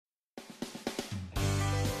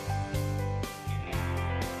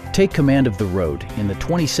Take command of the road in the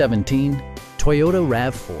 2017 Toyota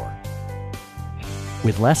RAV4.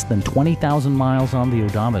 With less than 20,000 miles on the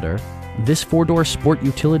odometer, this four-door sport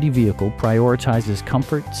utility vehicle prioritizes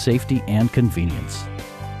comfort, safety, and convenience.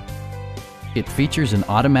 It features an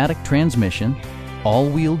automatic transmission,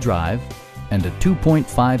 all-wheel drive, and a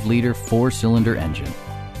 2.5-liter four-cylinder engine.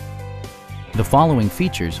 The following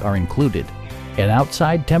features are included: an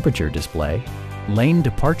outside temperature display, lane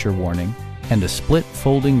departure warning, and a split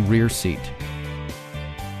folding rear seat.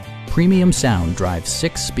 Premium sound drives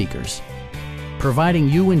 6 speakers, providing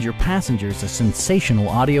you and your passengers a sensational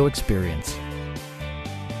audio experience.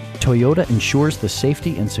 Toyota ensures the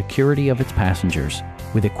safety and security of its passengers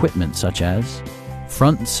with equipment such as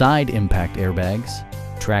front and side impact airbags,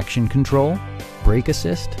 traction control, brake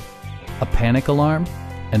assist, a panic alarm,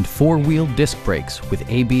 and 4-wheel disc brakes with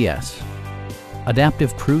ABS.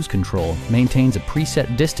 Adaptive Cruise Control maintains a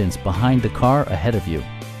preset distance behind the car ahead of you,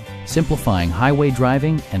 simplifying highway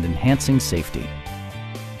driving and enhancing safety.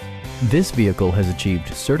 This vehicle has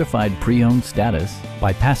achieved certified pre-owned status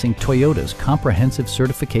by passing Toyota's comprehensive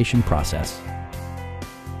certification process.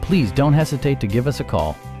 Please don't hesitate to give us a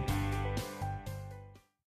call.